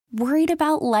Worried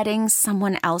about letting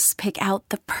someone else pick out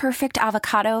the perfect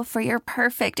avocado for your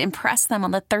perfect impress them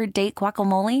on the third date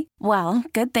guacamole? Well,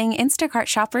 good thing Instacart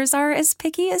shoppers are as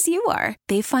picky as you are.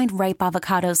 They find ripe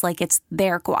avocados like it's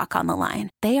their guac on the line.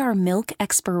 They are milk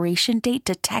expiration date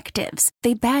detectives.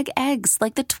 They bag eggs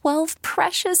like the 12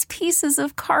 precious pieces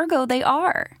of cargo they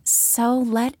are. So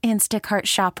let Instacart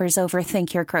shoppers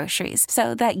overthink your groceries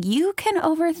so that you can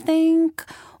overthink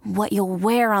what you'll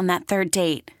wear on that third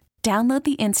date. Download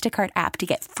the Instacart app to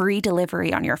get free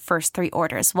delivery on your first 3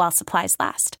 orders while supplies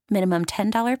last. Minimum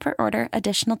 $10 per order.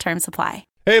 Additional terms apply.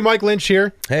 Hey, Mike Lynch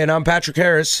here. Hey, and I'm Patrick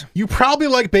Harris. You probably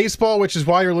like baseball, which is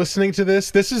why you're listening to this.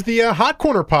 This is the Hot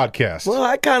Corner podcast. Well,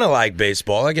 I kind of like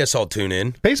baseball. I guess I'll tune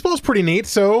in. Baseball's pretty neat,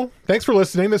 so thanks for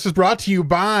listening. This is brought to you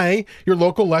by your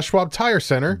local Les Schwab Tire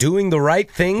Center. Doing the right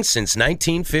thing since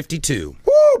 1952.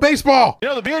 Woo, baseball! You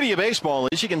know, the beauty of baseball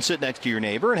is you can sit next to your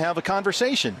neighbor and have a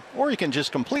conversation, or you can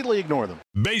just completely ignore them.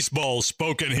 Baseball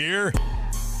spoken here.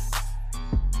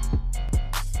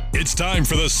 It's time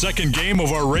for the second game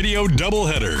of our radio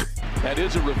doubleheader. That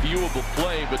is a reviewable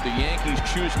play, but the Yankees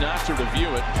choose not to review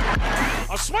it.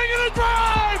 A swing and a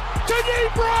drive to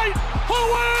deep right,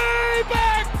 away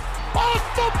back,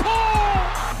 off the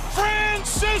pole,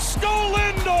 Francisco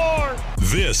Lindor.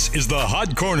 This is the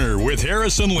Hot Corner with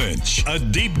Harrison Lynch, a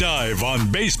deep dive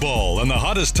on baseball and the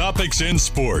hottest topics in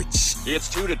sports. It's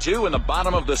 2-2 in the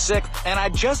bottom of the 6th, and I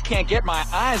just can't get my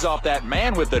eyes off that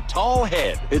man with the tall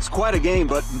head. It's quite a game,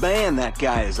 but man, that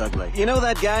guy is ugly. You know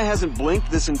that guy hasn't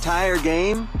blinked this entire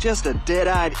game? Just a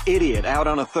dead-eyed idiot out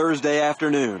on a Thursday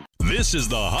afternoon. This is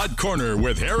the Hot Corner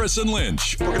with Harrison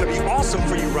Lynch. We're going to be awesome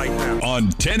for you right now. On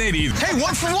 1080. Hey,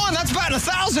 1 for 1. That's batting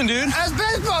 1,000, dude. That's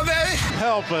baseball, baby.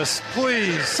 Help us,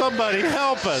 please. Somebody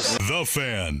help us. The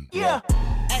Fan. Yeah.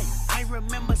 Hey, I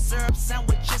remember syrup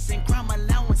sandwiches and crime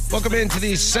allowances. Welcome into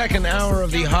the second hour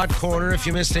of the Hot Corner. If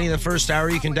you missed any of the first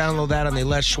hour, you can download that on the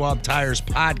Les Schwab Tires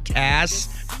podcast.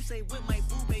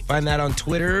 Find that on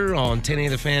Twitter, on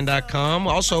 1080thefan.com.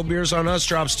 Also, Beers on Us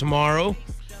drops tomorrow.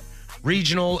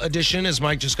 Regional edition, as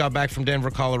Mike just got back from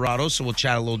Denver, Colorado, so we'll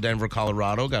chat a little Denver,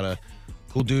 Colorado. Got a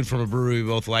cool dude from a brewery we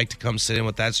both like to come sit in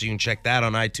with that, so you can check that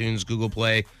on iTunes, Google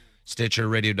Play, Stitcher,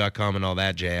 radio.com, and all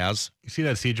that jazz. You see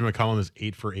that C.J. McCollum is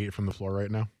 8 for 8 from the floor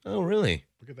right now? Oh, really?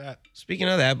 Look at that. Speaking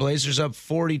of that, Blazers up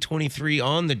 40-23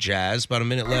 on the Jazz. About a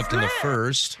minute left in the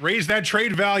first. Raise that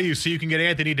trade value so you can get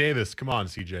Anthony Davis. Come on,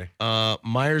 C.J.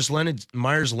 Myers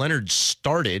Leonard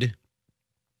started.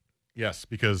 Yes,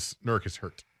 because Nurk is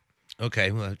hurt.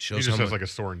 Okay, well, that shows he just how has like a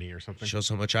sore knee or something. Shows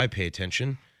how much I pay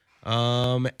attention.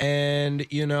 And,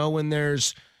 you know, when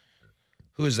there's,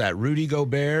 who is that? Rudy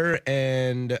Gobert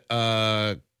and who's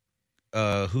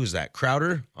that?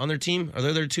 Crowder on their team? Are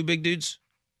they their 2 big dudes?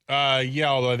 Yeah,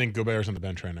 although I think Gobert's on the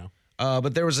bench right now.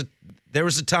 But there was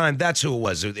a time, that's who it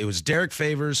was. It was Derek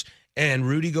Favors and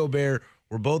Rudy Gobert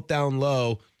were both down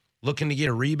low looking to get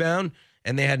a rebound,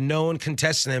 and they had no one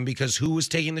contesting them because who was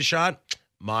taking the shot?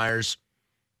 Myers.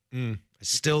 I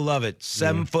still love it.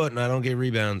 7 foot, and I don't get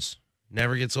rebounds.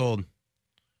 Never gets old.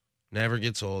 Never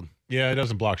gets old. Yeah, it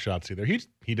doesn't block shots either.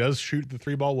 He does shoot the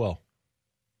 3-ball well.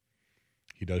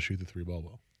 He does shoot the 3-ball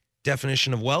well.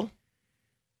 Definition of well?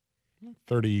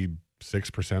 36%,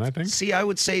 I think. See, I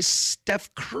would say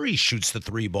Steph Curry shoots the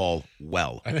 3-ball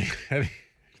well. I think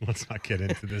let's not get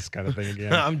into this kind of thing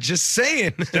again. I'm just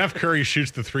saying. Steph Curry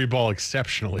shoots the 3-ball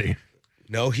exceptionally.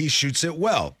 No, he shoots it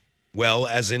well. Well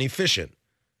as in efficient.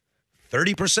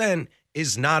 30%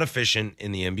 is not efficient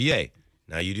in the NBA.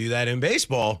 Now, you do that in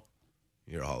baseball,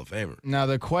 you're a Hall of Famer. Now,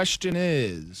 the question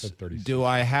is, do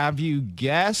I have you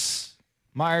guess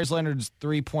Myers Leonard's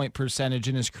 3-point percentage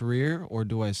in his career, or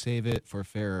do I save it for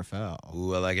fair or foul?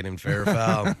 Ooh, I like it in fair or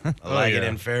foul. I like it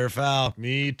in fair or foul.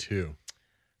 Me too.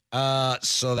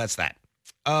 So that's that.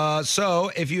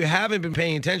 So if you haven't been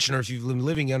paying attention or if you've been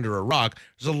living under a rock,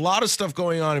 there's a lot of stuff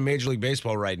going on in Major League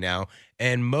Baseball right now,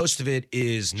 and most of it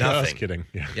is nothing. Just kidding.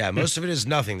 Yeah, most of it is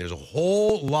nothing. There's a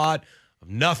whole lot of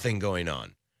nothing going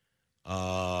on.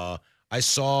 I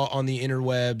saw on the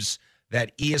interwebs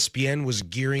that ESPN was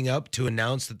gearing up to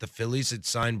announce that the Phillies had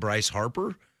signed Bryce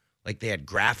Harper. Like they had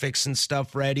graphics and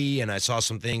stuff ready, and I saw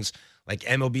some things like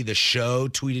MLB The Show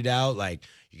tweeted out, like,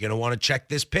 you're going to want to check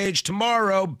this page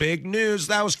tomorrow. Big news.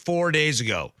 That was 4 days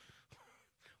ago.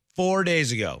 4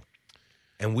 days ago.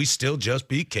 And we still just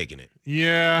be kicking it.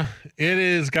 Yeah, it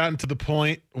has gotten to the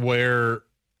point where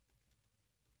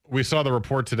we saw the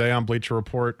report today on Bleacher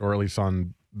Report, or at least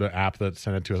on the app that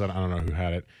sent it to us. I don't know who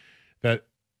had it. That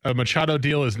a Machado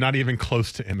deal is not even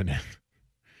close to imminent.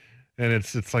 And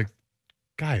it's like,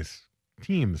 guys,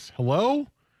 teams, hello?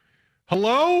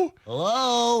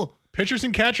 Pitchers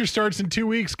and catchers starts in 2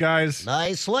 weeks, guys.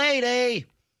 Nice lady.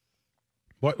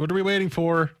 What are we waiting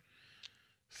for?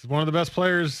 This is one of the best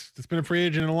players that's been a free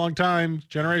agent in a long time.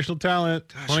 Generational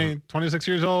talent. 26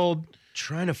 years old.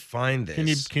 Trying to find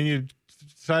this. Can you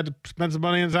decide to spend some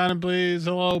money and sign him, please?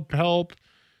 Hello, help.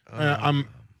 I'm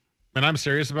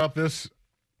serious about this.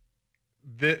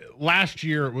 Last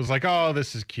year it was like, oh,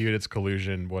 this is cute. It's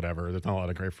collusion, whatever. There's not a lot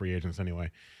of great free agents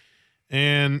anyway.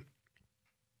 And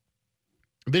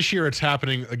this year it's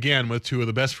happening again with two of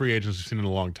the best free agents we've seen in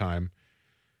a long time.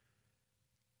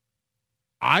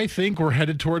 I think we're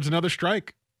headed towards another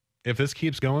strike if this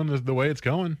keeps going the way it's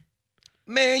going.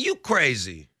 Man, you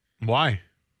crazy. Why?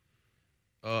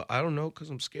 I don't know, because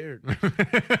I'm scared.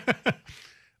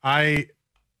 I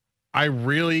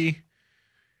really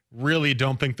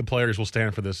don't think the players will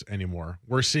stand for this anymore.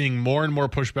 We're seeing more and more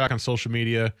pushback on social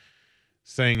media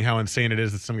saying how insane it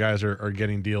is that some guys are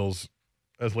getting deals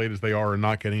as late as they are and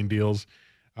not getting deals.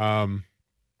 Hell,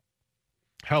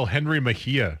 Henry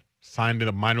Mejia signed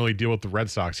a minor league deal with the Red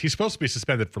Sox. He's supposed to be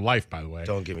suspended for life, by the way.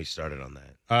 Don't get me started on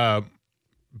that.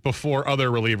 Before other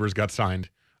relievers got signed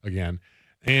again.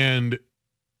 And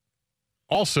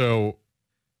also,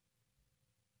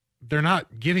 they're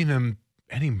not giving them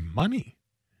any money.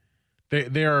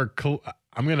 They are,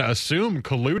 I'm going to assume,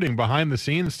 colluding behind the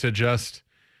scenes to just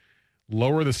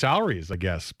lower the salaries, I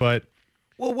guess. But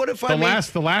well, what if the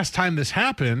last time this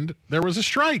happened, there was a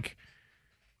strike,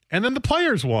 and then the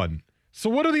players won. So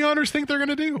what do the owners think they're going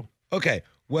to do? Okay,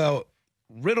 well,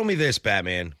 riddle me this,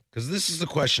 Batman, because this is the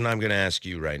question I'm going to ask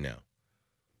you right now.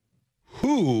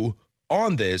 Who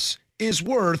on this is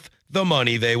worth the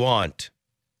money they want?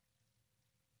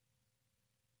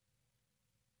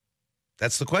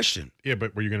 That's the question. Yeah,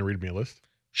 but were you going to read me a list?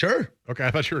 Sure. Okay,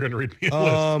 I thought you were going to read me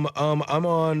a list. I'm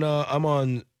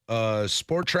on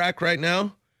Sport Track right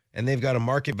now, and they've got a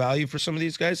market value for some of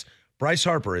these guys. Bryce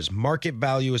Harper, his market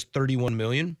value is $31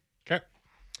 million. Okay.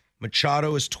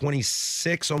 Machado is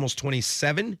 26, almost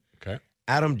 27. Okay.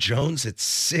 Adam Jones at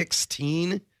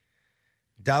 16.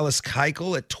 Dallas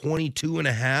Keuchel at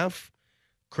 22.5.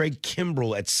 Craig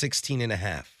Kimbrell at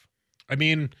 16.5. I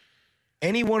mean,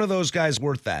 any one of those guys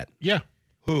worth that? Yeah.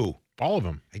 Who? All of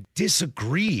them. I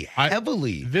disagree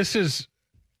heavily. This is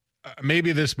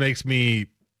maybe this makes me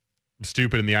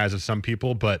stupid in the eyes of some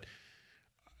people, but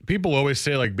people always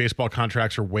say like baseball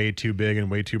contracts are way too big and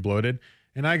way too bloated.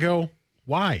 And I go,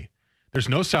 why? There's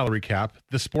no salary cap.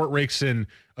 The sport rakes in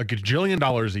 $1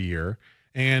 gajillion a year.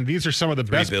 And these are some of the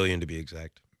best. $3 billion to be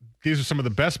exact. These are some of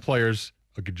the best players.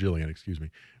 $1 gajillion, excuse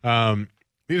me.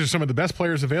 These are some of the best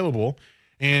players available.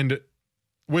 And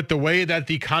with the way that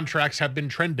the contracts have been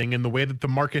trending and the way that the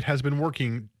market has been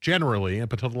working generally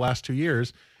up until the last 2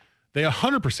 years, they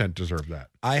 100% deserve that.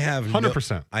 I have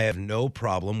 100%. I have no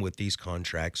problem with these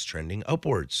contracts trending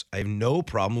upwards. I have no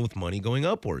problem with money going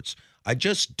upwards. I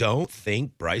just don't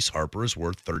think Bryce Harper is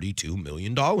worth $32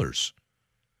 million.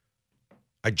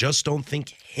 I just don't think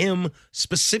him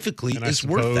specifically is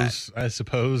worth that. I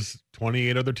suppose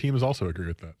 28 other teams also agree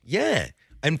with that. Yeah.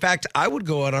 In fact, I would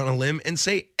go out on a limb and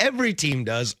say every team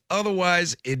does.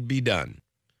 Otherwise, it'd be done.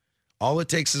 All it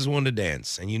takes is one to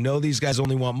dance. And you know these guys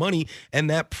only want money, and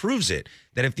that proves it.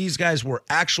 That if these guys were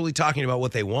actually talking about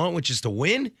what they want, which is to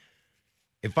win,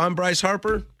 if I'm Bryce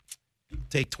Harper,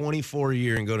 take 24 a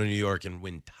year and go to New York and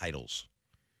win titles.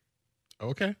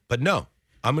 Okay. But no,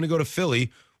 I'm going to go to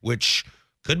Philly, which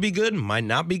could be good, might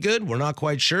not be good. We're not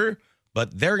quite sure.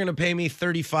 But they're going to pay me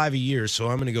 $35 a year, so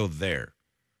I'm going to go there.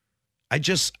 I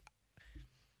just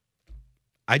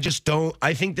don't.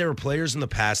 I think there were players in the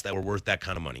past that were worth that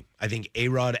kind of money. I think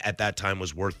A-Rod at that time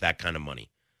was worth that kind of money.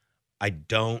 I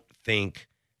don't think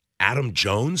Adam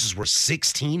Jones is worth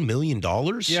 $16 million.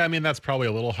 Yeah, I mean, that's probably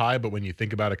a little high, but when you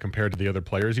think about it compared to the other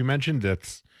players you mentioned,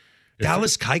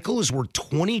 Dallas Keuchel is worth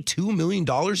 $22 million.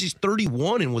 He's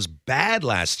 31 and was bad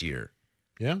last year.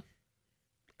 Yeah.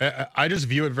 I just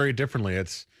view it very differently.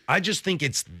 I just think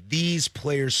it's these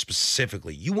players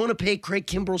specifically. You want to pay Craig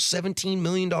Kimbrell $17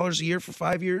 million a year for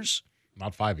 5 years?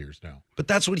 Not 5 years now. But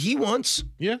that's what he wants.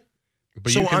 Yeah.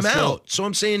 But so I'm out. So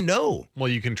I'm saying no. Well,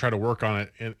 you can try to work on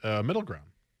it in middle ground.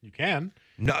 You can.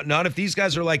 Not if these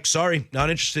guys are like, sorry,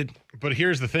 not interested. But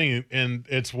here's the thing, and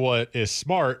it's what is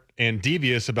smart and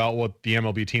devious about what the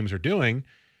MLB teams are doing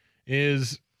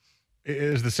is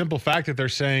the simple fact that they're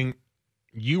saying,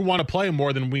 you want to play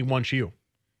more than we want you,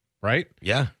 right?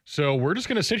 Yeah. So we're just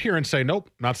going to sit here and say, nope,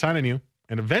 not signing you.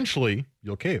 And eventually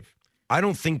you'll cave. I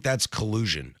don't think that's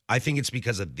collusion. I think it's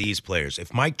because of these players.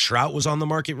 If Mike Trout was on the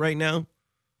market right now,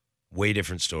 way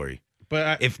different story.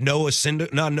 But if Noah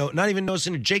Syndergaard, not even Noah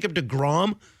Syndergaard, Jacob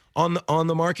deGrom on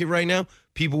the market right now,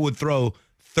 people would throw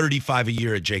 35 a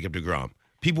year at Jacob deGrom.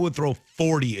 People would throw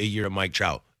 40 a year at Mike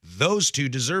Trout. Those two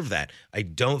deserve that. I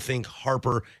don't think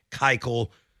Harper, Keuchel,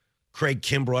 Craig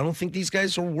Kimbrell, I don't think these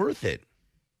guys are worth it.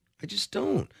 I just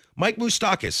don't. Mike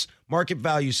Moustakas, market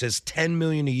value says $10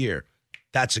 million a year.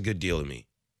 That's a good deal to me.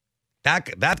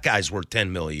 That guy's worth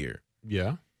 $10 million a year.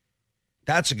 Yeah.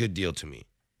 That's a good deal to me.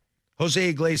 Jose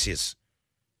Iglesias,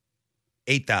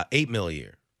 $8 million a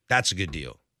year. That's a good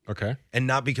deal. Okay. And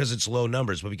not because it's low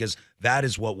numbers, but because that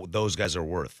is what those guys are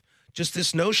worth. Just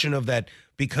this notion of that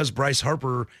because Bryce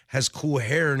Harper has cool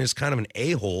hair and is kind of an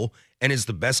a-hole and is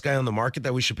the best guy on the market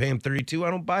that we should pay him $32, I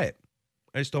don't buy it.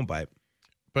 I just don't buy it.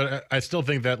 But I still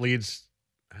think that leads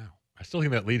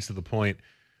to the point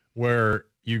where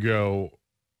you go,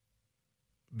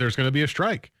 there's going to be a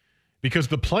strike because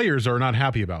the players are not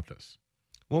happy about this.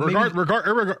 Well,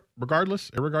 regardless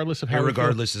of how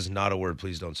irregardless is not a word.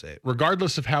 Please don't say it.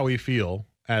 Regardless of how we feel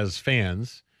as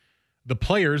fans, the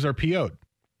players are PO'd.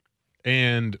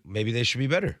 And maybe they should be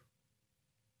better.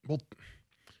 Well,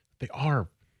 they are.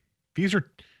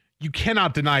 You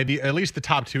cannot deny at least the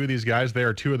top two of these guys. They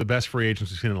are two of the best free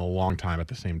agents we've seen in a long time at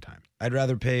the same time. I'd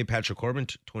rather pay Patrick Corbin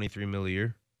 $23 million a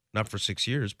year. Not for 6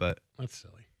 years, but that's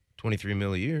silly. $23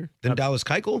 million a year. Then Dallas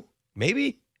Keuchel?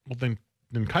 Maybe. Well, then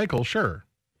Keuchel, sure.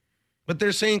 But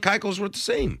they're saying Keichel's worth the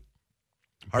same.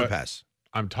 Hard pass.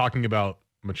 I'm talking about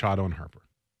Machado and Harper.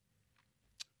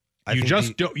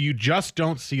 You just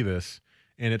don't see this,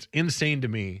 and it's insane to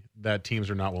me that teams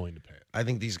are not willing to pay it. I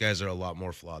think these guys are a lot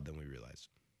more flawed than we realize.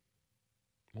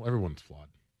 Well, everyone's flawed,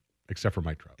 except for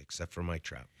Mike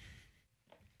Trout.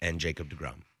 And Jacob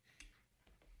deGrom.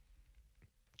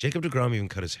 Jacob deGrom even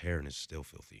cut his hair and is still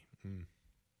filthy.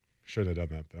 Should have done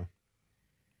that, though.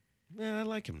 Yeah, I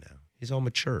like him now. He's all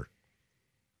mature,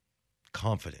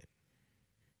 confident,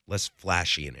 less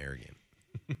flashy and arrogant.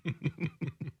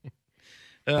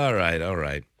 All right.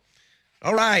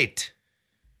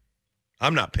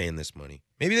 I'm not paying this money.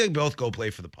 Maybe they both go play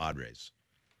for the Padres.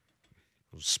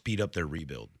 It'll speed up their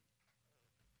rebuild.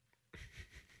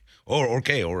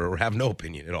 Or have no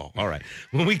opinion at all. All right.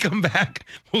 When we come back,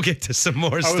 we'll get to some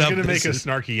more stuff. I was going to make a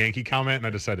snarky Yankee comment, and I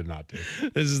decided not to.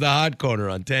 This is the Hot Corner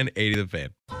on 1080 The Fan.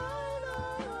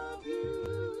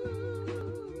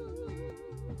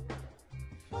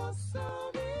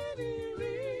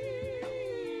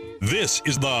 This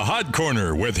is the Hot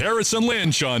Corner with Harrison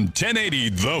Lynch on 1080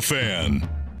 The Fan.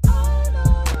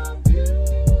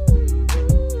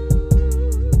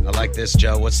 I like this,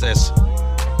 Joe. What's this?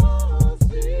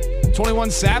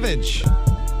 21 Savage.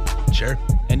 Sure.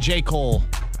 And J. Cole.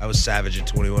 I was Savage at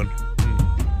 21.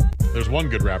 There's one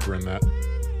good rapper in that.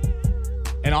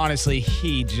 And honestly,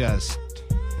 he just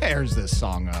tears this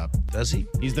song up. Does he?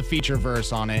 He's the feature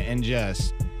verse on it and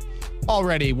just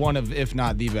already one of, if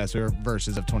not the best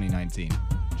verses of 2019.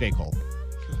 J. Cole.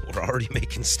 We're already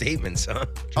making statements, huh?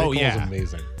 J. Cole's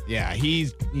amazing. Yeah, he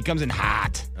comes in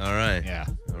hot. All right. Yeah.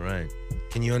 All right.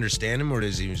 Can you understand him, or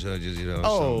does he just,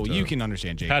 you can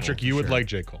understand J. Cole. Patrick, you would like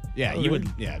J. Cole. Yeah, you would.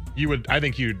 Yeah. You would. I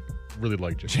think you'd really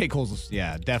like J. Cole. J. Cole's,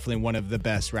 definitely one of the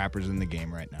best rappers in the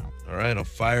game right now. All right, I'll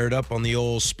fire it up on the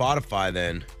old Spotify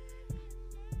then.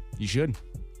 You should.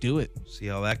 Do it. See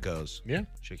how that goes. Yeah.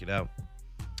 Check it out.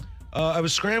 I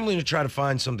was scrambling to try to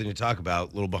find something to talk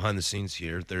about, a little behind the scenes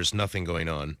here. There's nothing going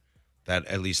on that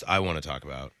at least I want to talk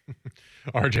about.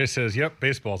 RJ says, yep,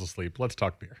 baseball's asleep. Let's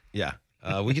talk beer. Yeah.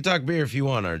 We can talk beer if you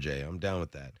want, RJ. I'm down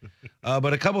with that.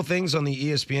 But a couple things on the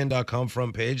ESPN.com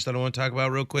front page that I want to talk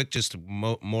about real quick, just to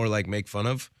more like make fun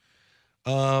of.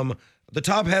 The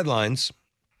top headlines.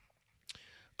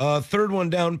 Third one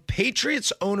down,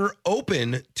 Patriots owner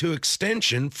open to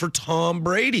extension for Tom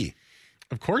Brady.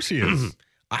 Of course he is.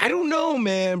 I don't know,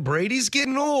 man. Brady's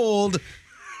getting old.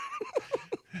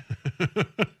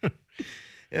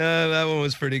 Yeah, that one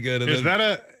was pretty good. Is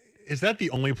that the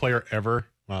only player ever?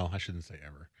 Well, I shouldn't say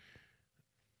ever.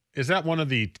 Is that one of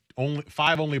the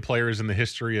five only players in the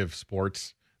history of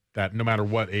sports that no matter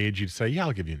what age you'd say, yeah,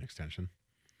 I'll give you an extension?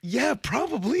 Yeah,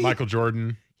 probably. Michael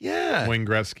Jordan. Yeah. Wayne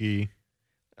Gretzky.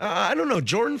 I don't know.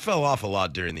 Jordan fell off a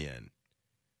lot during the end.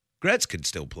 Gretz could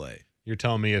still play. You're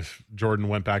telling me if Jordan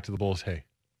went back to the Bulls, hey,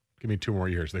 give me 2 more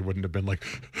years, they wouldn't have been like,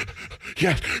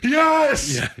 yes,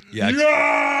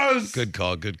 yes.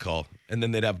 Good call. And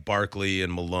then they'd have Barkley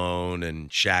and Malone, and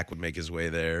Shaq would make his way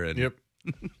there. And yep.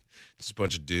 Just a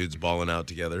bunch of dudes balling out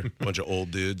together, a bunch of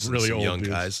old dudes, really and some old young dudes.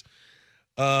 guys.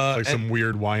 Like some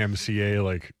weird YMCA,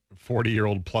 like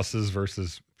 40-year-old pluses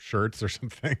versus shirts or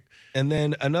something. And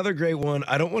then another great one.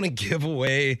 I don't want to give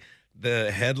away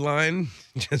the headline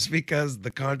just because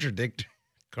the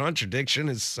contradiction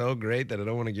is so great that I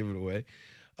don't want to give it away.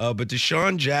 But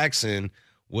Desean Jackson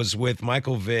was with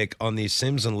Michael Vick on the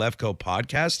Sims and Lefko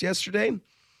podcast yesterday.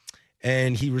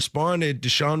 And he responded,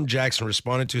 Desean Jackson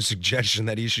responded to a suggestion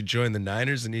that he should join the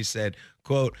Niners. And he said,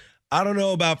 quote, I don't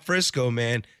know about Frisco,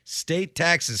 man. State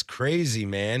tax is crazy,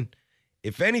 man.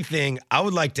 If anything, I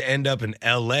would like to end up in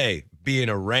L.A. being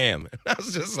a Ram. And I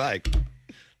was just like,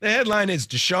 the headline is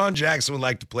Desean Jackson would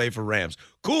like to play for Rams.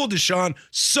 Cool, Desean.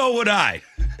 So would I.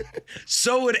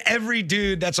 So would every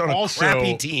dude that's on a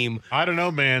crappy team. I don't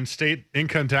know, man. State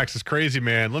income tax is crazy,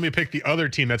 man. Let me pick the other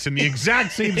team that's in the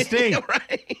exact same state.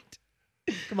 Right.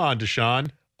 Come on, Desean.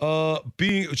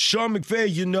 Being Sean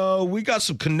McVay, we got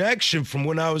some connection from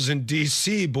when I was in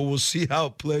D.C., but we'll see how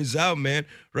it plays out, man.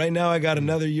 Right now, I got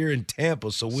another year in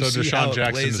Tampa, so we'll see how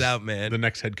it plays out, man. The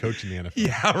next head coach in the NFL.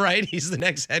 Yeah, right. He's the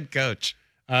next head coach.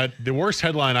 The worst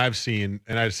headline I've seen,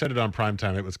 and I said it on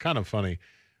primetime, it was kind of funny,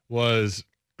 was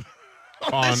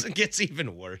it gets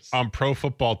even worse. On Pro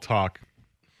Football Talk.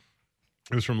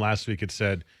 It was from last week. It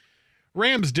said,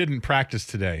 Rams didn't practice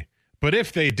today. But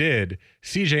if they did,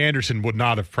 C.J. Anderson would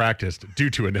not have practiced due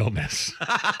to an illness.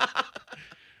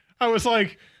 I was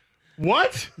like,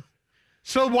 what?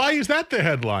 So why is that the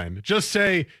headline? Just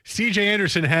say C.J.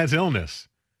 Anderson has illness.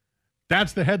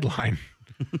 That's the headline.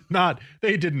 Not,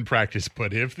 they didn't practice,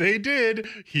 but if they did,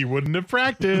 he wouldn't have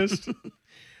practiced.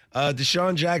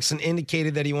 Desean Jackson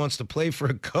indicated that he wants to play for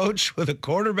a coach with a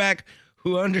quarterback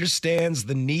who understands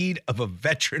the need of a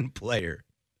veteran player.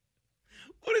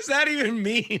 What does that even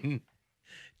mean?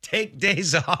 Take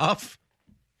days off?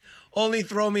 Only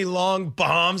throw me long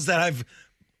bombs that I've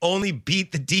only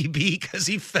beat the DB because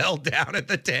he fell down at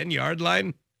the 10-yard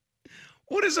line?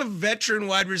 What is a veteran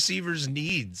wide receiver's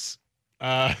needs?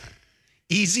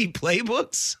 Easy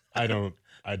playbooks? I don't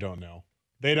know.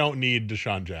 They don't need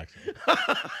Desean Jackson.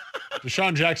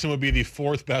 Desean Jackson would be the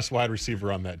fourth best wide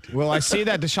receiver on that team. Well, I see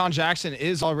that Desean Jackson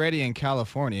is already in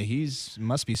California.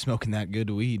 Must be smoking that good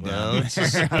weed down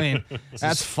there. I mean,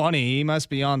 that's funny. He must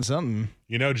be on something.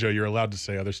 Joe, you're allowed to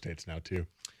say other states now, too.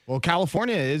 Well,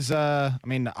 California is, I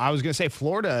was going to say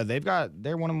Florida.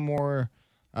 They're one of the more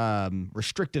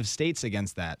restrictive states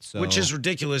against that. So, which is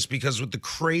ridiculous because with the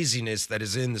craziness that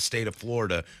is in the state of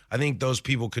Florida, I think those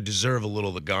people could deserve a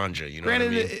little of the ganja. You know what I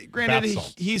mean? Granted,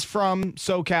 he's from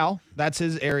SoCal. That's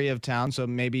his area of town. So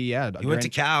maybe, yeah. He went to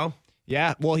Cal.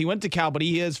 Yeah, well, he went to Cal, but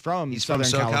he's from Southern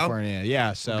California.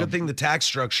 Yeah, so good thing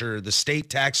the state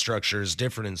tax structure is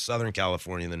different in Southern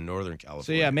California than Northern California.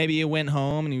 So yeah, maybe he went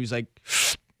home and he was like,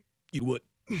 "You what?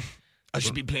 I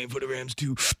should be playing for the Rams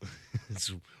too."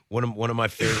 It's one of my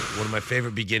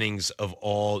favorite beginnings of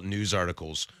all news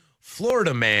articles.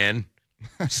 Florida man,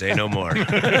 say no more.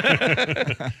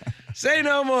 Say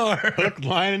no more. Hook,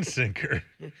 line, and sinker.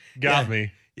 Got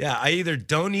me. Yeah, I either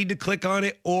don't need to click on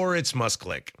it or it's must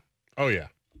click. Oh yeah.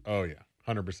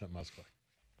 100% must click.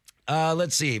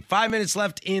 Let's see. 5 minutes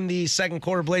left in the second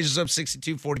quarter. Blazers up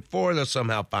 62-44. They'll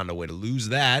somehow find a way to lose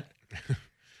that.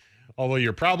 Although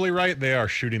you're probably right. They are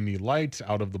shooting the lights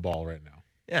out of the ball right now.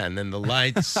 Yeah, and then the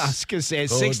lights. I was going to say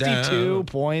 62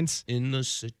 points in the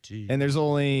city. And there's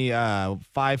only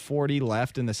 5:40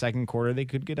 left in the second quarter. They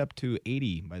could get up to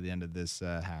 80 by the end of this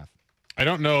half. I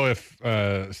don't know if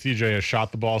CJ has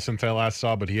shot the ball since I last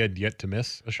saw, but he had yet to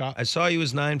miss a shot. I saw he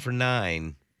was 9 for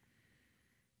 9.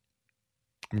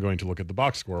 I'm going to look at the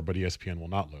box score, but ESPN will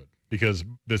not load because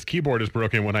this keyboard is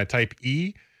broken. When I type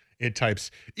E, it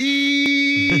types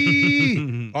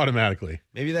E automatically.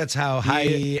 Maybe that's how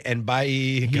Hai and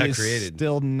Bai got created.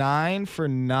 Still 9 for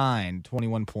 9,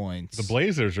 21 points. The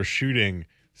Blazers are shooting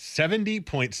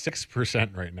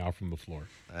 70.6% right now from the floor.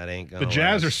 That ain't gonna The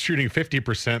Jazz last. are shooting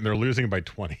 50%, and they're losing by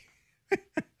 20.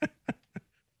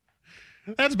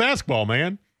 That's basketball,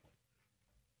 man.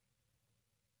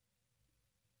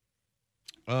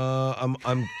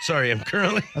 I'm sorry. I'm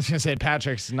currently. I was gonna say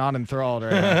Patrick's not enthralled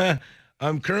right now.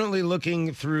 I'm currently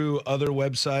looking through other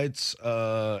websites'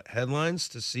 headlines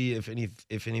to see if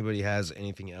anybody has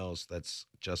anything else that's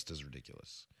just as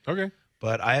ridiculous. Okay.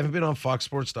 But I haven't been on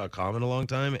FoxSports.com in a long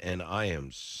time, and I am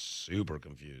super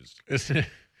confused. Isn't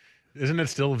it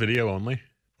still video only?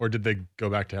 Or did they go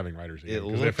back to having writers again?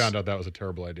 Because they found out that was a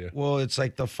terrible idea. Well, it's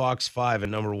like the Fox 5,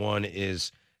 and number 1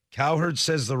 is Cowherd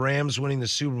says the Rams winning the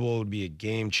Super Bowl would be a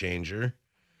game changer.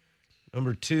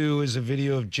 Number 2 is a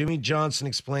video of Jimmy Johnson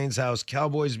explains how his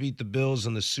Cowboys beat the Bills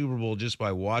in the Super Bowl just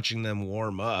by watching them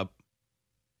warm up.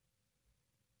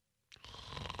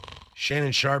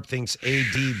 Shannon Sharp thinks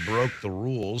AD broke the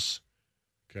rules.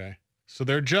 Okay. So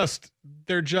they're just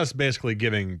basically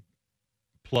giving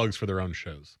plugs for their own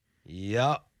shows.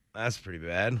 Yep. That's pretty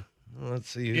bad. Well, let's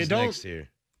see who's next here.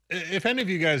 If any of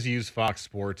you guys use Fox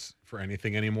Sports for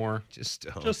anything anymore, just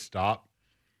stop.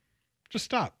 Just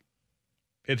stop.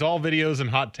 It's all videos and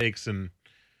hot takes and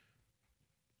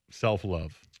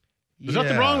self-love. There's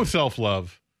nothing wrong with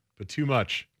self-love, but too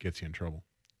much gets you in trouble.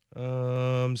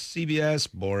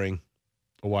 CBS, boring.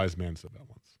 A wise man said that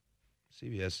once.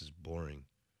 CBS is boring.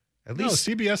 At least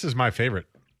CBS is my favorite.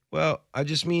 Well, I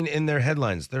just mean in their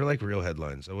headlines. They're like real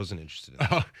headlines. I wasn't interested in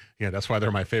that. Yeah, that's why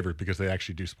they're my favorite, because they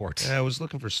actually do sports. Yeah, I was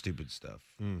looking for stupid stuff.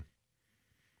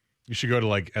 You should go to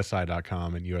like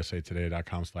SI.com and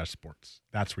USAtoday.com/sports.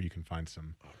 That's where you can find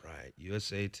some. All right.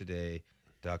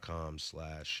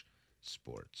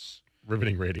 USAtoday.com/sports.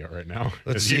 Riveting radio right now.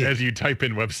 As you type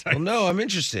in websites. Well, no, I'm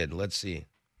interested. Let's see.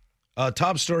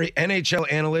 Top story, NHL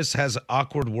analyst has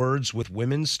awkward words with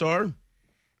women's star.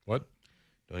 What?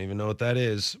 Don't even know what that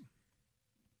is.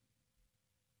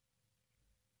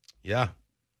 Yeah.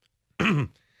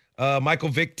 Michael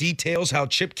Vick details how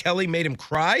Chip Kelly made him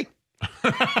cry.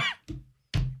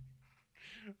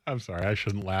 I'm sorry, I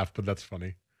shouldn't laugh, but that's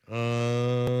funny.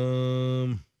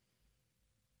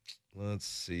 Let's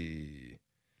see.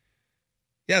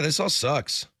 Yeah, this all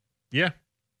sucks. Yeah.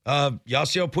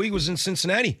 Yasiel Puig was in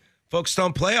Cincinnati, focused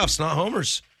on playoffs, not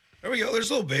homers. There we go. There's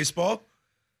a little baseball.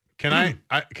 Can I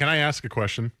ask a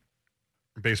question?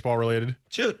 Baseball related?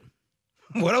 Shoot.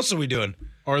 What else are we doing?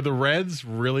 Are the Reds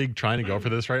really trying to go for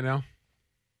this right now?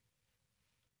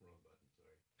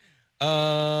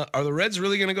 Are the Reds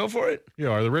really going to go for it? Yeah,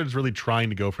 are the Reds really trying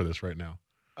to go for this right now?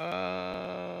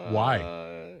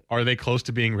 Why? Are they close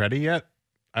to being ready yet?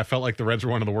 I felt like the Reds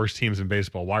were one of the worst teams in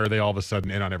baseball. Why are they all of a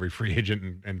sudden in on every free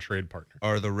agent and trade partner?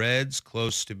 Are the Reds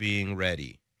close to being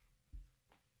ready?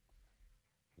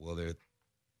 Well, they're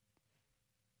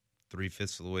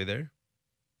 3/5 of the way there.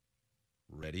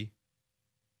 Ready?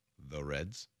 The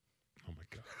Reds. Oh my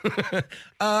God.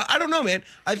 I don't know, man.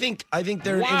 I think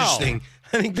they're interesting.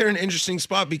 I think they're an interesting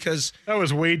spot because that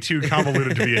was way too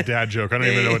convoluted to be a dad joke. I don't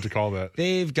even know what to call that.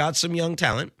 They've got some young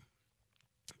talent.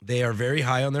 They are very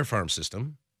high on their farm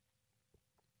system.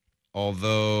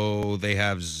 Although they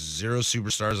have 0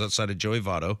 superstars outside of Joey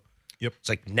Votto. Yep. It's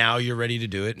like now you're ready to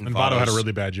do it. And Votto had a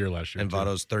really bad year last year. And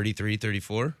Votto's 33,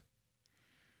 34.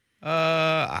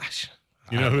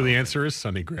 You know who the answer is?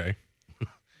 Sonny Gray.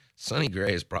 Sonny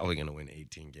Gray is probably going to win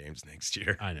 18 games next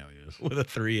year. I know he is. With a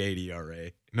 3.80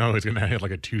 ERA. No, he's going to have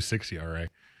like a 2.60 ERA.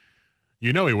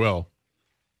 You know he will.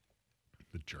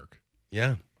 The jerk.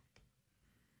 Yeah.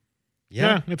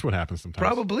 Yeah, it's what happens sometimes.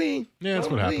 Probably. Yeah, it's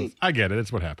what happens. I get it.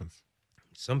 It's what happens.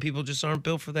 Some people just aren't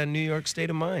built for that New York state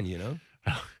of mind, you know?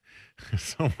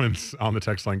 Someone's on the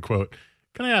text line, quote,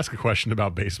 "Can I ask a question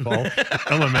about baseball?"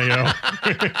 LMAO.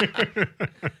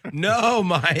 No,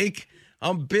 Mike.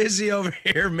 I'm busy over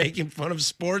here making fun of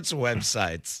sports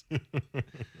websites. I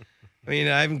mean,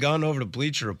 I haven't gone over to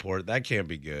Bleacher Report. That can't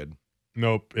be good.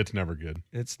 Nope, it's never good.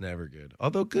 It's never good.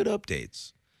 Although good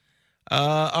updates.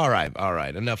 All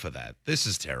right. Enough of that. This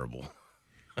is terrible.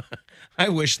 I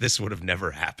wish this would have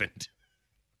never happened.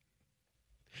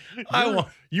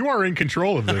 You are in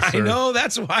control of this, sir. I know.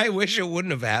 That's why I wish it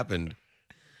wouldn't have happened.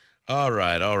 All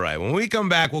right. When we come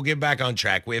back, we'll get back on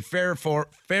track. We have fair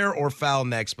or foul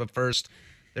next, but first,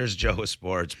 there's Joe with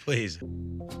sports. Please.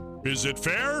 Is it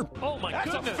fair? Oh, my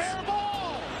goodness. That's a fair ball.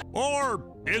 Or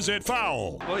is it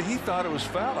foul? Well, he thought it was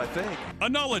foul, I think. A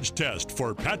knowledge test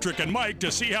for Patrick and Mike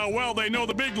to see how well they know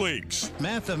the big leagues.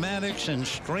 Mathematics and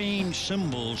strange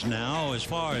symbols now as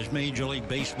far as Major League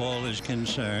Baseball is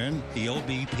concerned. The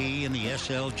OBP and the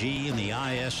SLG and the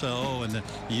ISO and the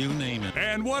you name it.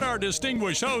 And what our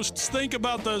distinguished hosts think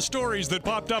about the stories that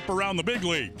popped up around the big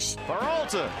leagues.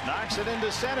 Peralta knocks it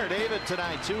into center. David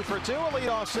tonight 2 for 2. A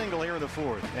leadoff single here in the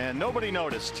 4th. And nobody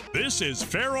noticed. This is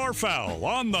Fair or Foul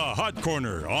on the Hot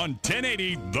Corner on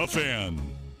 1080 The Fan.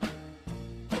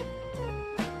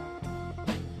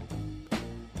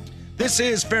 This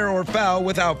is Fair or Foul.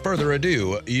 Without further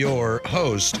ado, your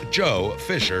host, Joe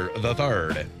Fisher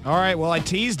III. All right, well, I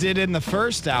teased it in the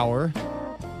first hour.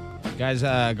 You guys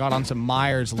got on some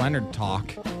Myers-Leonard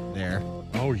talk there.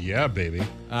 Oh, yeah, baby.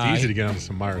 It's easy to get onto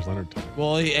some Myers-Leonard talk.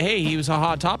 Well, he was a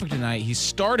hot topic tonight. He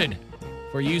started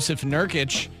for Yusuf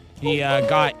Nurkic. He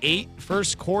got 8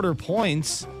 first-quarter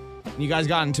points. You guys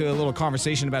got into a little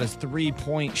conversation about his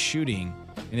three-point shooting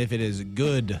and if it is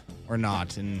good or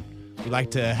not. And we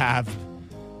like to have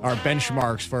our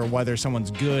benchmarks for whether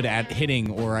someone's good at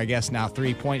hitting or, I guess, now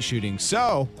three-point shooting.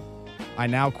 So I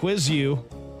now quiz you,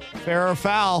 fair or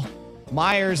foul,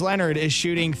 Myers-Leonard is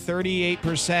shooting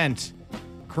 38%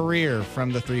 career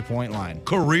from the three-point line.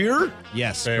 Career?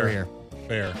 Yes, fair.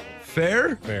 career.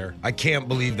 Fair? Fair. I can't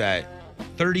believe that.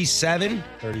 37?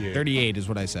 38. 38 is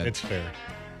what I said. It's fair.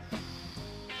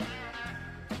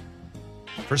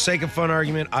 For sake of fun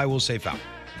argument, I will say foul.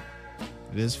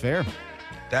 It is fair.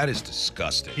 That is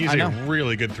disgusting. He's a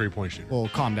really good three-point shooter. Well,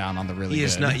 calm down on the really He good.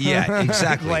 is not. Yeah,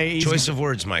 exactly. Choice of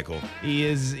words, Michael.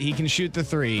 He can shoot the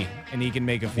three, and he can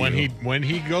make a few. When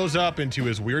he goes up into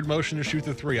his weird motion to shoot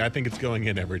the three, I think it's going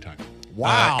in every time.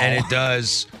 Wow. And it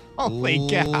does Holy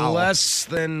cow. less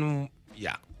than,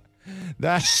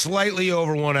 That's slightly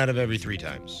over 1 out of every 3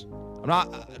 times. I'm not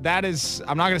going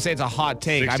to say it's a hot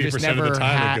take. I've just 60% never of the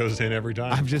time it goes in every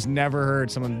time. I've just never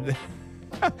heard someone.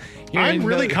 I'm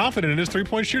really confident in his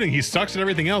three-point shooting. He sucks at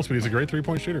everything else, but he's a great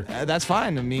three-point shooter. That's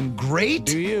fine. I mean, great.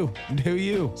 Do you?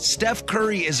 Steph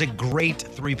Curry is a great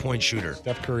three-point shooter.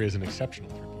 Steph Curry is an exceptional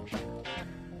three-point shooter.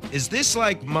 Is this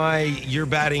like you're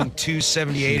batting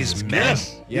 278 is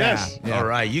mess? Yes. Yeah. All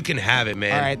right, you can have it,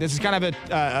 man. All right, this is kind of a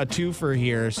twofer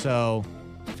here. So,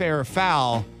 fair or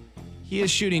foul, he is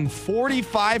shooting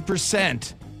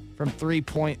 45% from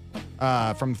three-point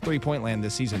land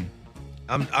this season.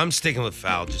 I'm sticking with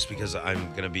foul just because I'm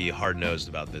going to be hard-nosed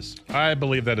about this. I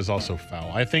believe that is also foul.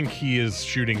 I think he is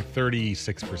shooting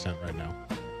 36% right now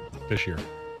this year.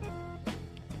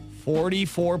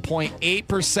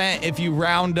 44.8% if you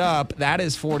round up. That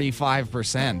is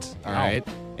 45%. All right.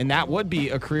 And that would be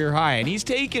a career high. And he's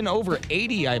taken over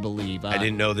 80, I believe. I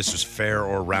didn't know this was fair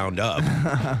or round up.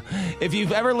 If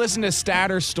you've ever listened to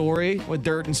Stat or Story with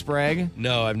Dirt and Sprague.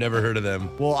 No, I've never heard of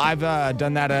them. Well, I've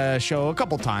done that show a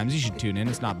couple times. You should tune in.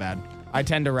 It's not bad. I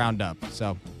tend to round up.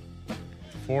 So,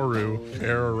 Foru,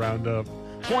 fair or round up.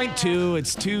 0.2.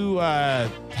 It's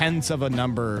 2/10 of a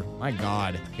number. My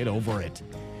God, get over it.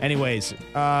 Anyways,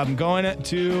 going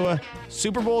to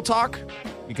Super Bowl talk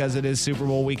because it is Super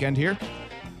Bowl weekend here.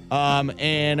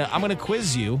 And I'm going to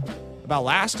quiz you about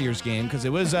last year's game because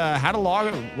it was had a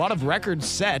lot of records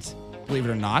set, believe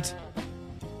it or not.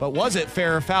 But was it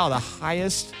fair or foul? The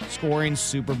highest scoring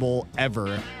Super Bowl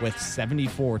ever with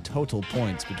 74 total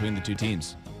points between the two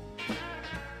teams.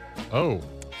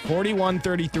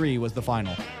 41-33 was the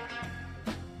final.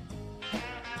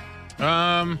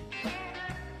 How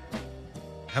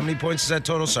many points is that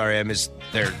total? Sorry, I missed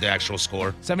the actual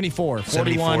score. 74,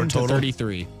 41 to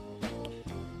 33.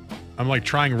 I'm like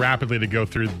trying rapidly to go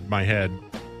through my head.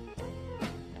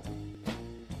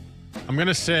 I'm going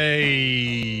to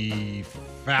say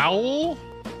foul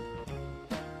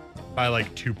by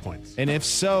like 2 points. And if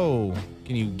so,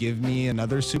 can you give me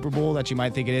another Super Bowl that you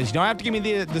might think it is? You don't have to give me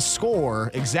the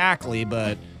score exactly,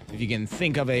 but if you can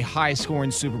think of a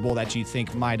high-scoring Super Bowl that you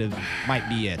think might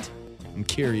be it. I'm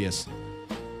curious.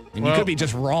 And you could be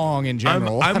just wrong in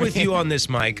general. I'm with you on this,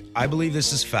 Mike. I believe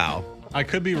this is foul. I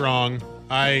could be wrong.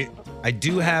 I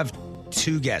do have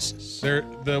 2 guesses.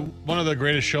 One of the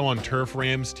greatest show on turf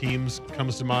Rams teams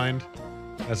comes to mind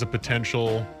as a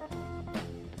potential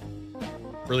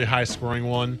really high scoring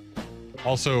one.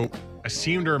 Also, I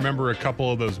seem to remember a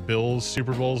couple of those Bills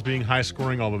Super Bowls being high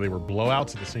scoring, although they were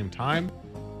blowouts at the same time.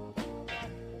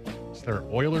 Is there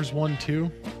Oilers one too?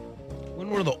 When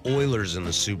were the Oilers in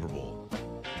the Super Bowl?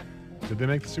 Did they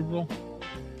make the Super Bowl?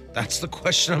 That's the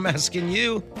question I'm asking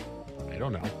you. I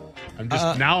don't know.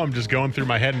 I'm just going through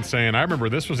my head and saying I remember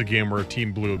this was a game where a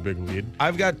team blew a big lead.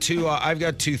 I've got two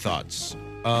thoughts.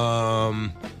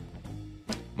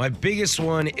 My biggest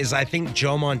one is I think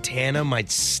Joe Montana might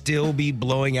still be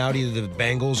blowing out either the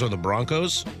Bengals or the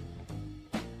Broncos.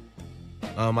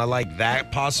 I like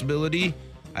that possibility.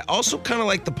 I also kind of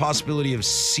like the possibility of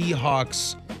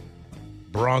Seahawks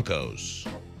Broncos.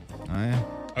 Oh, yeah.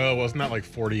 Oh, wasn't that like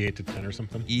 48-10 or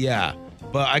something? Yeah,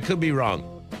 but I could be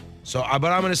wrong. So,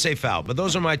 but I'm going to say foul. But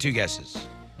those are my 2 guesses.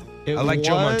 I like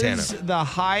Joe Montana. It was the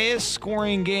highest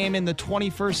scoring game in the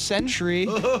 21st century.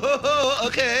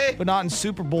 Okay. But not in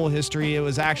Super Bowl history. It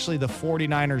was actually the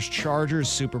 49ers-Chargers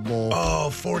Super Bowl. Oh,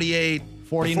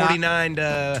 49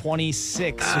 to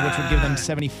 26, which would give them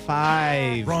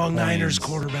 75 Wrong points. Niners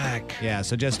quarterback. Yeah,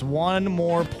 so just 1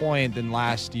 more point than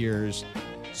last year's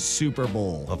Super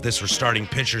Bowl. Well, if this were starting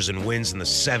pitchers and wins in the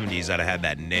 70s, I'd have had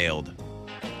that nailed.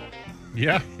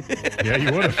 Yeah. Yeah,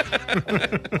 you would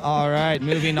have. All right,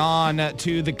 moving on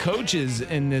to the coaches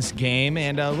in this game.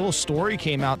 And a little story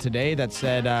came out today that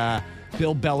said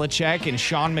Bill Belichick and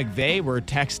Sean McVay were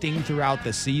texting throughout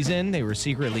the season. They were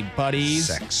secretly buddies.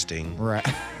 Sexting. Right.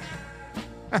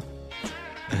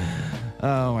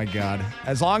 Oh, my God.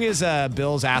 As long as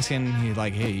Bill's asking, he's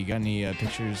like, hey, you got any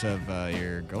pictures of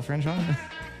your girlfriend, Sean?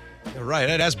 Yeah, right.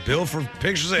 I'd ask Bill for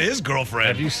pictures of his girlfriend.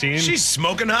 Have you seen? She's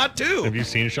smoking hot, too. Have you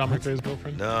seen Sean McVay's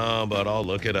girlfriend? No, but I'll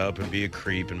look it up and be a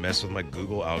creep and mess with my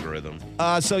Google algorithm.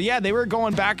 So, yeah, they were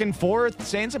going back and forth,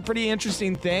 saying some pretty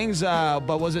interesting things.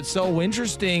 But was it so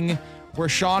interesting where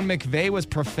Sean McVay was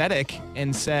prophetic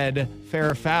and said, fair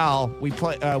or foul,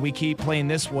 we keep playing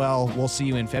this well, we'll see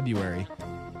you in February?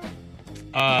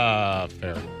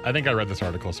 Fair. I think I read this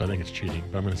article, so I think it's cheating,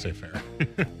 but I'm going to say fair.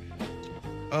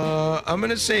 I'm going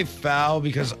to say foul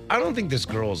because I don't think this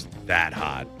girl's that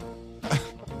hot.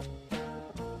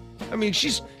 I mean,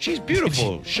 she's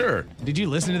beautiful, sure. Did you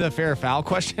listen to the fair or foul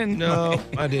question? No,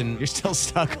 I didn't. You're still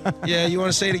stuck. Yeah, you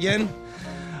want to say it again?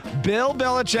 Bill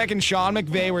Belichick and Sean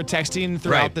McVay were texting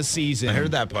throughout the season. I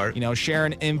heard that part. You know,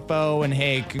 sharing info and,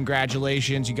 hey,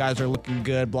 congratulations, you guys are looking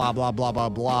good, blah, blah, blah, blah,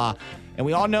 blah. And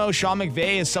we all know Sean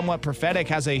McVay is somewhat prophetic,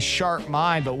 has a sharp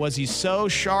mind, but was he so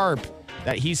sharp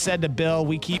that he said to Bill,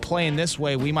 we keep playing this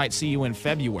way, we might see you in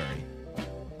February?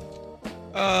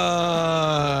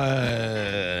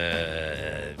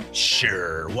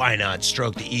 Sure. Why not?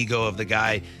 Stroke the ego of the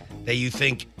guy that you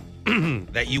think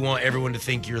that you want everyone to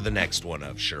think you're the next one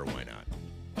of. Sure, why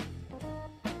not?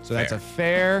 So that's a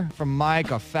fair from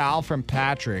Mike, a foul from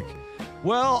Patrick.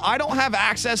 Well, I don't have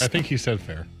access. I think he said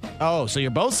fair. Oh, so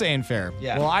you're both saying fair.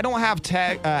 Yeah. Well, I don't have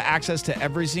access to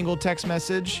every single text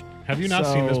message. Have you not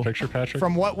seen this picture, Patrick?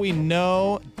 From what we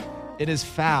know, it is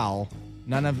foul.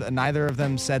 Neither of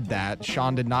them said that.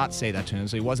 Sean did not say that to him,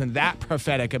 so he wasn't that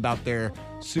prophetic about their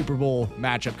Super Bowl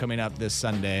matchup coming up this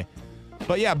Sunday.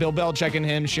 But yeah, Bill Belichick and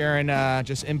him sharing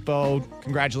just info,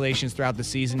 congratulations throughout the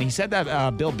season. He said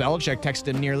that Bill Belichick texted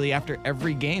him nearly after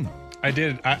every game. I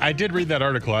did. I did read that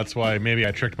article. That's why maybe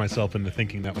I tricked myself into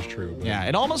thinking that was true. But. Yeah,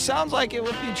 it almost sounds like it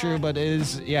would be true, but it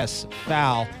is, yes,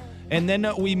 foul. And then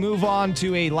we move on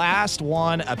to a last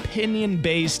one,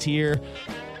 opinion-based here.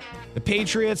 The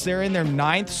Patriots, they're in their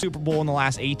 9th Super Bowl in the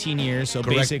last 18 years. So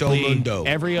basically,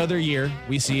 every other year,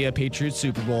 we see a Patriots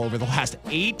Super Bowl over the last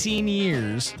 18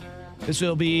 years. This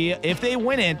will be, if they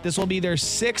win it, this will be their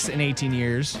 6th in 18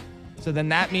 years. So then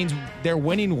that means they're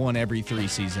winning one every 3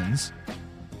 seasons.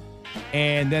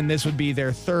 And then this would be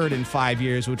their 3rd in 5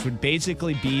 years, which would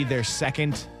basically be their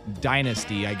 2nd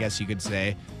dynasty, I guess you could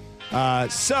say.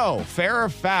 So, fair or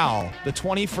foul, the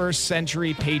 21st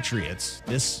century Patriots,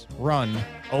 this run,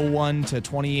 01 to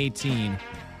 2018,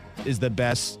 is the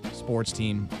best sports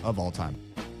team of all time.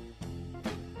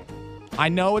 I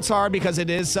know it's hard because it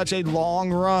is such a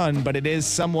long run, but it is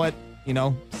somewhat,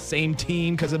 same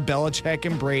team because of Belichick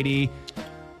and Brady.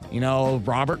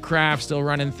 Robert Kraft still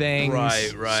running things.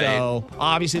 Right. So,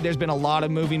 obviously, there's been a lot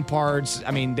of moving parts.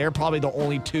 I mean, they're probably the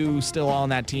only 2 still on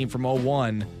that team from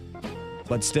 01.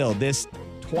 But still, this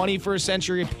 21st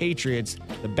century Patriots,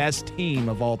 the best team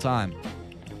of all time.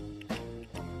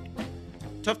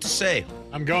 Tough to say.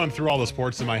 I'm going through all the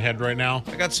sports in my head right now.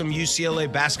 I got some UCLA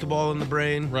basketball in the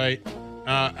brain. Right.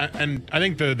 And I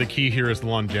think the key here is the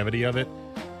longevity of it.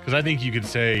 Because I think you could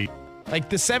say... Like,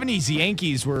 the 70s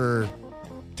Yankees were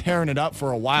tearing it up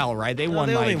for a while, right? They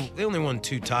only won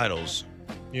 2 titles.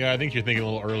 Yeah, I think you're thinking a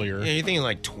little earlier. Yeah, you're thinking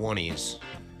like 20s.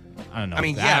 I don't know. I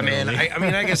mean, yeah, man.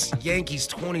 I guess Yankees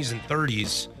 20s and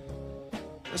 30s.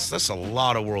 That's a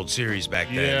lot of World Series back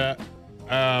then.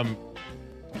 Yeah.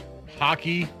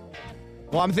 Hockey.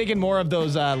 Well, I'm thinking more of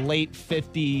those late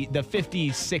 50s,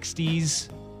 60s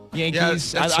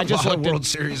Yankees. Yeah, I just looked World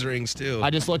Series rings too.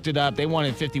 I just looked it up. They won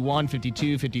in 51,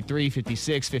 52, 53,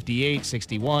 56, 58,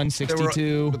 61,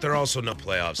 62. But there are also no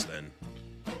playoffs then.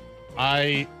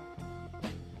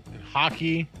 In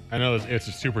hockey, I know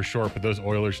it's super short, but those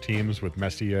Oilers teams with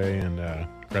Messier and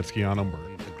Gretzky on them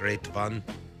were the great fun.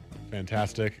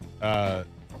 Fantastic.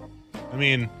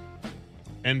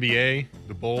 NBA,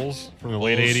 the Bulls from the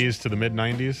late 80s to the mid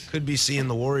 90s. Could be seeing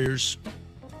the Warriors.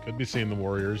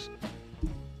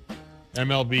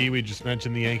 MLB, we just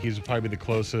mentioned the Yankees would probably be the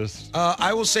closest.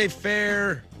 I will say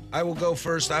fair. I will go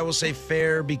first. I will say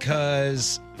fair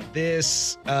because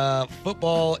this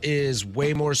football is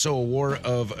way more so a war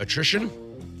of attrition,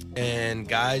 and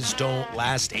guys don't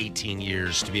last 18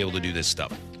 years to be able to do this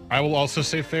stuff. I will also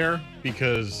say fair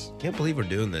because... Can't believe we're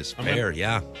doing this. I'm going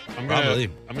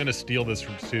to steal this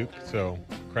from Suk, so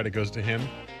credit goes to him.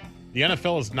 The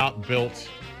NFL is not built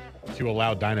to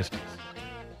allow dynasties.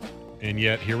 And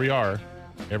yet, here we are,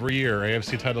 every year,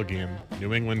 AFC title game,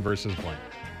 New England versus blank.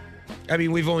 I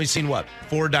mean, we've only seen,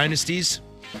 4 dynasties?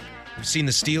 We've seen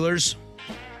the Steelers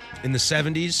in the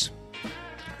 70s.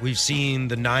 We've seen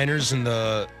the Niners in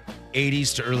the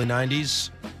 80s to early 90s.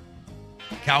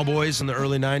 Cowboys in the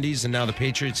early 90s, and now the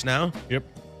Patriots now. Yep.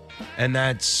 And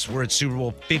we're at Super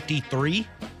Bowl 53.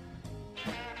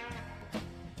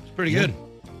 It's pretty good.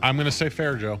 I'm going to say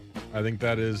fair, Joe. I think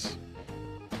that is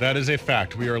a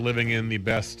fact. We are living in the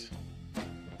best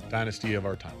dynasty of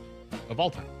our time, of all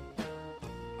time.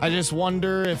 I just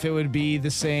wonder if it would be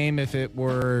the same if it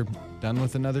were done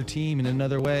with another team in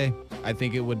another way. I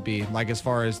think it would be. Like, as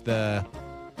far as the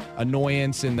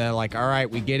annoyance and the, all right,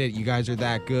 we get it. You guys are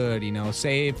that good.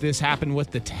 Say if this happened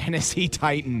with the Tennessee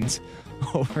Titans,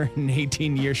 over an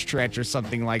 18-year stretch or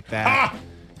something like that.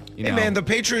 Hey, man, the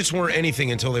Patriots weren't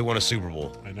anything until they won a Super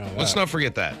Bowl. I know that. Let's not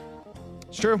forget that.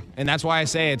 It's true. And that's why I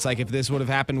say it's like if this would have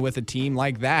happened with a team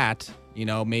like that,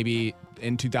 maybe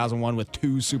in 2001 with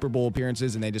 2 Super Bowl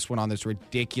appearances and they just went on this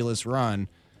ridiculous run,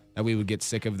 that we would get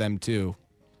sick of them too.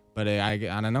 But I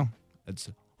don't know.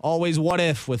 It's always what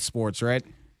if with sports, right?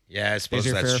 Yeah, I suppose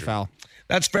There's your that's fair true. foul.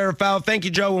 That's fair or foul. Thank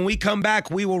you, Joe. When we come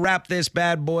back, we will wrap this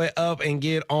bad boy up and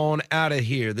get on out of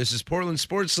here. This is Portland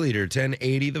Sports Leader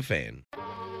 1080 The Fan.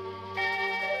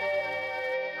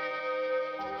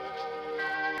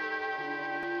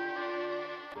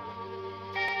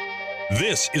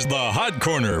 This is the Hot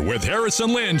Corner with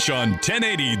Harrison Lynch on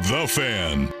 1080 The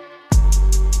Fan.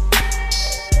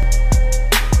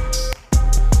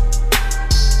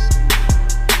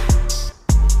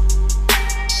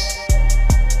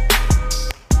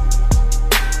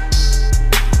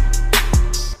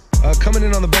 Coming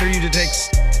in on the Better You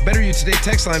Today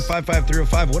text line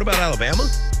 55305. What about Alabama?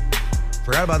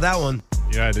 Forgot about that one.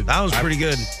 Yeah, I did. That was pretty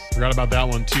good. Forgot about that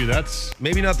one too. That's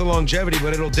maybe not the longevity,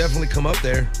 but it'll definitely come up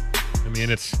there. I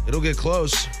mean, it'll get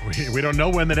close. We don't know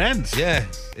when that ends. Yeah,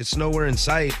 it's nowhere in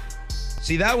sight.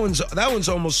 See, that one's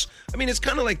almost. I mean, it's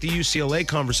kind of like the UCLA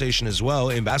conversation as well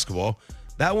in basketball.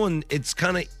 That one, it's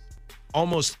kind of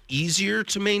almost easier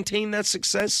to maintain that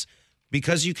success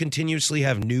because you continuously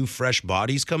have new, fresh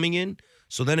bodies coming in.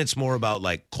 So then it's more about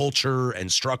like culture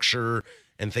and structure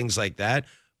and things like that.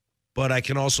 But I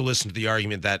can also listen to the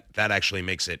argument that actually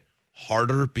makes it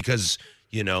harder because,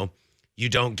 you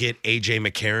don't get A.J.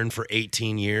 McCarron for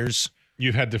 18 years.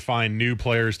 You've had to find new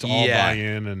players to all buy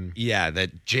in. And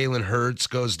that Jalen Hurts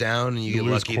goes down and you get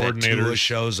lucky that Tua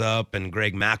shows up and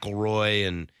Greg McElroy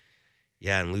and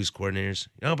lose coordinators.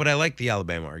 But I like the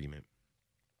Alabama argument.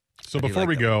 So before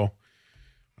we go,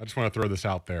 I just want to throw this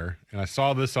out there. And I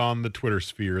saw this on the Twitter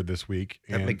sphere this week.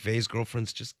 That McVay's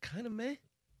girlfriend's just kind of meh?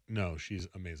 No, she's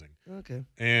amazing. Okay.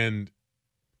 And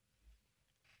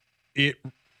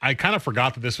I kind of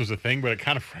forgot that this was a thing, but it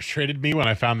kind of frustrated me when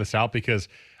I found this out because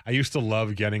I used to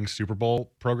love getting Super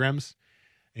Bowl programs.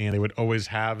 And they would always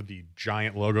have the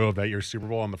giant logo of that year's Super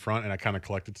Bowl on the front. And I kind of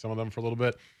collected some of them for a little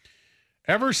bit.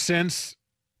 Ever since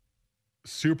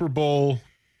Super Bowl,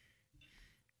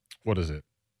 what is it?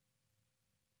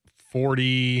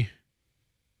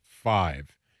 45.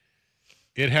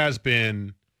 It has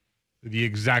been the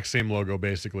exact same logo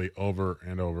basically over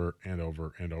and over and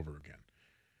over and over again.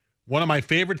 One of my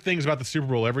favorite things about the Super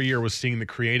Bowl every year was seeing the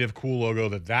creative, cool logo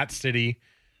that city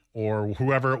or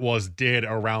whoever it was did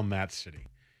around that city.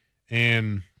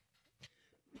 And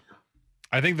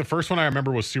I think the first one I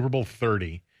remember was Super Bowl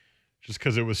 30, just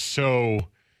because it was so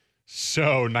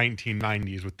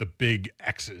 1990s with the big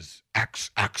X's. X,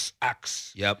 X,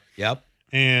 X. Yep.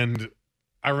 And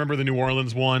I remember the New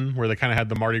Orleans one where they kind of had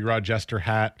the Mardi Gras jester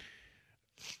hat.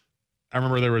 I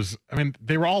remember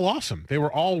they were all awesome. They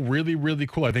were all really, really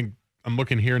cool. I think I'm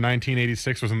looking here,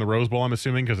 1986 was in the Rose Bowl, I'm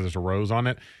assuming, because there's a rose on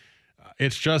it.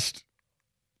 It's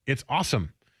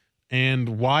awesome.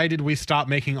 And why did we stop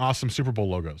making awesome Super Bowl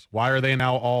logos? Why are they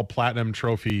now all platinum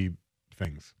trophy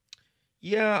things?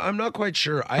 Yeah, I'm not quite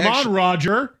sure. Come on,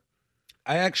 Roger.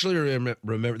 I actually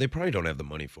remember. They probably don't have the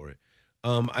money for it.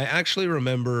 I actually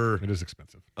remember. It is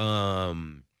expensive.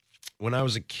 When I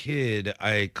was a kid,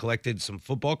 I collected some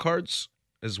football cards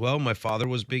as well. My father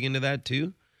was big into that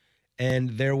too.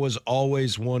 And there was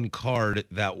always one card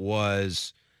that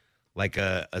was like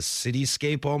a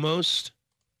cityscape almost.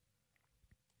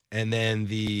 And then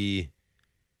the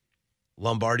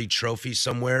Lombardi trophy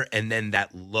somewhere. And then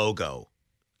that logo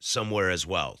somewhere as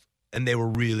well. And they were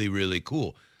really, really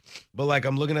cool. But like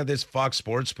I'm looking at this, Fox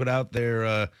Sports put out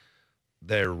their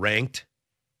ranked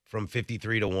from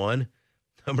 53 to 1.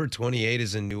 Number 28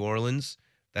 is in New Orleans.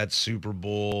 That's Super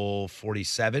Bowl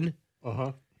 47.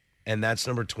 Uh-huh. And that's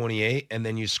number 28. And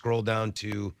then you scroll down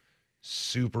to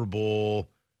Super Bowl,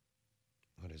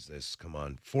 what is this? Come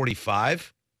on,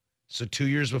 45. So 2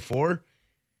 years before.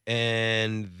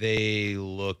 And they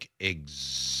look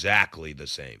exactly the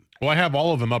same. Well, I have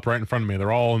all of them up right in front of me.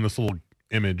 They're all in this little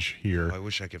image here. Oh, I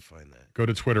wish I could find that. Go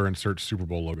to Twitter and search Super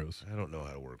Bowl logos. I don't know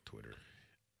how to work Twitter.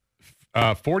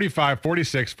 45,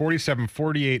 46, 47,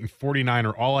 48, and 49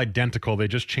 are all identical. They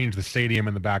just changed the stadium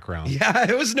in the background. Yeah,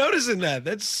 I was noticing that.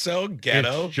 That's so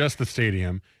ghetto. It's just the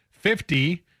stadium.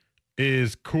 50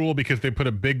 is cool because they put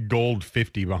a big gold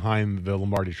 50 behind the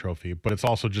Lombardi trophy, but it's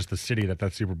also just the city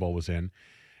that Super Bowl was in.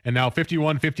 And now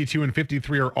 51, 52, and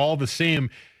 53 are all the same,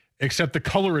 except the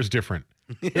color is different.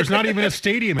 There's not even a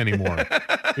stadium anymore.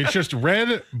 It's just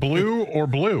red, blue, or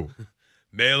blue.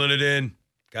 Mailing it in.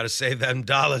 Got to save them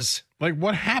dollars. Like,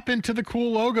 what happened to the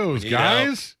cool logos,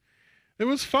 guys? It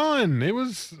was fun. It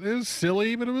was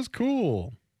silly, but it was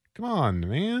cool. Come on,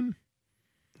 man.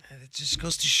 It just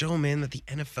goes to show, man, that the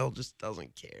NFL just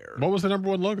doesn't care. What was the number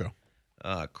 1 logo?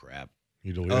 Oh, crap.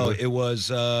 You deleted it was,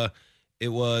 I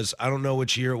don't know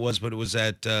which year it was, but it was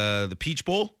at the Peach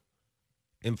Bowl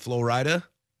in Florida.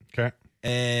 Okay.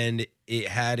 And it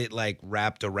had it like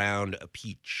wrapped around a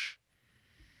peach.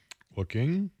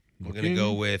 Looking. We're going to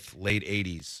go with late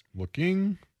 80s.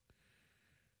 Looking.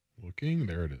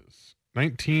 There it is.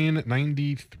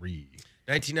 1993.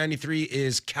 1993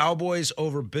 is Cowboys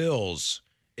over Bills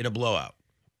in a blowout.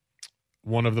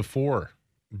 One of the 4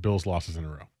 Bills losses in a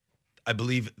row. I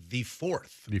believe the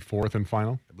 4th. The 4th and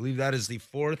final? I believe that is the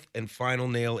 4th and final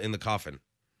nail in the coffin.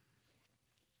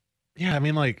 Yeah, I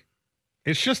mean, like,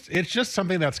 it's just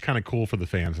something that's kind of cool for the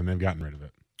fans, and they've gotten rid of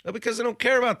it. Well, because they don't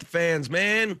care about the fans,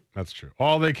 man. That's true.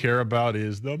 All they care about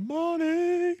is the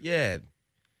money. Yeah.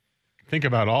 Think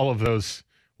about all of those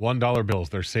 $1 bills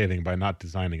they're saving by not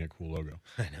designing a cool logo.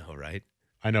 I know, right?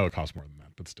 I know it costs more than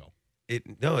that, but still.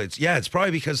 It's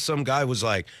probably because some guy was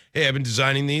like, hey, I've been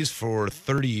designing these for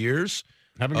 30 years.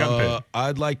 Haven't gotten paid.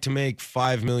 I'd like to make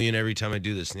 $5 million every time I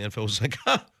do this. And the NFL was like,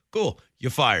 cool, you're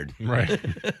fired. Right.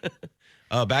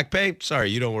 Back pay? Sorry,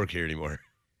 you don't work here anymore.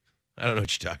 I don't know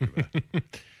what you're talking about.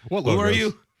 What Who logos? are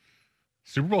you?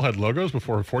 Super Bowl had logos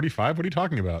before 45? What are you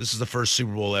talking about? This is the first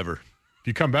Super Bowl ever. If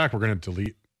you come back, we're going to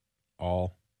delete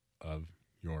all of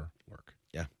your work.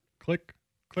 Yeah. Click,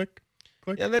 click,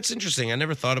 click. Yeah, that's interesting. I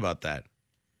never thought about that.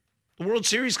 The World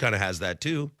Series kind of has that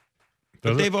too. But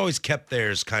Does they've it? always kept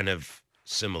theirs kind of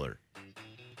similar.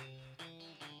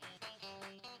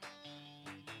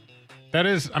 That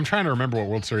is, I'm trying to remember what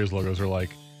World Series logos are like.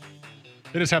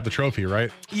 They just have the trophy, right?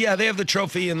 Yeah, they have the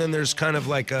trophy, and then there's kind of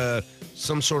like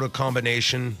some sort of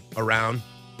combination around.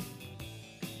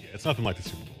 Yeah, it's nothing like the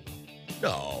Super Bowl.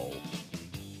 No.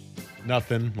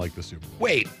 Nothing like the Super Bowl.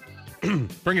 Wait.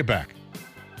 Bring it back.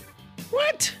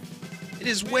 What? It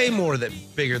is way more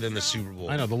bigger than the Super Bowl.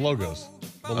 I know, the logos.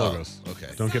 The logos. Okay.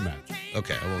 Don't get mad.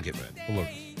 Okay, I won't get mad. The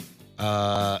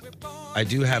logos. I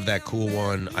do have that cool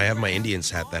one. I have my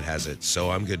Indians hat that has it,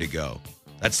 so I'm good to go.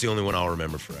 That's the only one I'll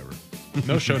remember forever.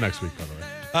 No show next week, by the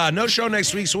way. No show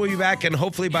next week, so we'll be back, and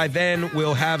hopefully by then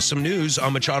we'll have some news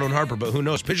on Machado and Harper, but who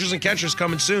knows? Pitchers and catchers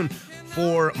coming soon.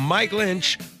 For Mike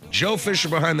Lynch, Joe Fisher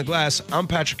behind the glass, I'm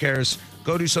Patrick Harris.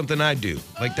 Go do something I do,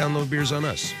 like download Beers on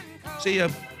Us. See ya.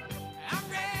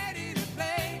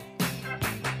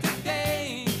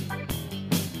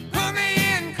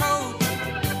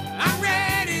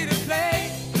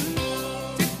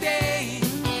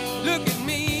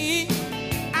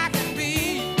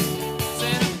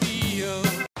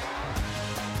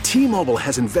 T-Mobile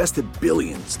has invested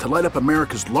billions to light up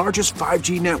America's largest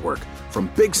 5G network, from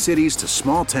big cities to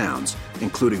small towns,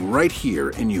 including right here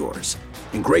in yours.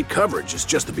 And great coverage is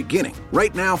just the beginning.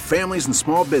 Right now, families and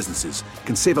small businesses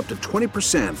can save up to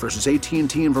 20% versus AT&T and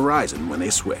Verizon when they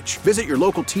switch. Visit your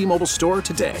local T-Mobile store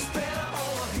today.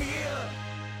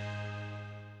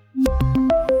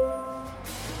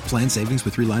 Plan savings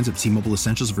with 3 lines of T-Mobile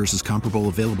Essentials versus comparable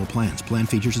available plans. Plan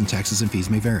features and taxes and fees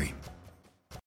may vary.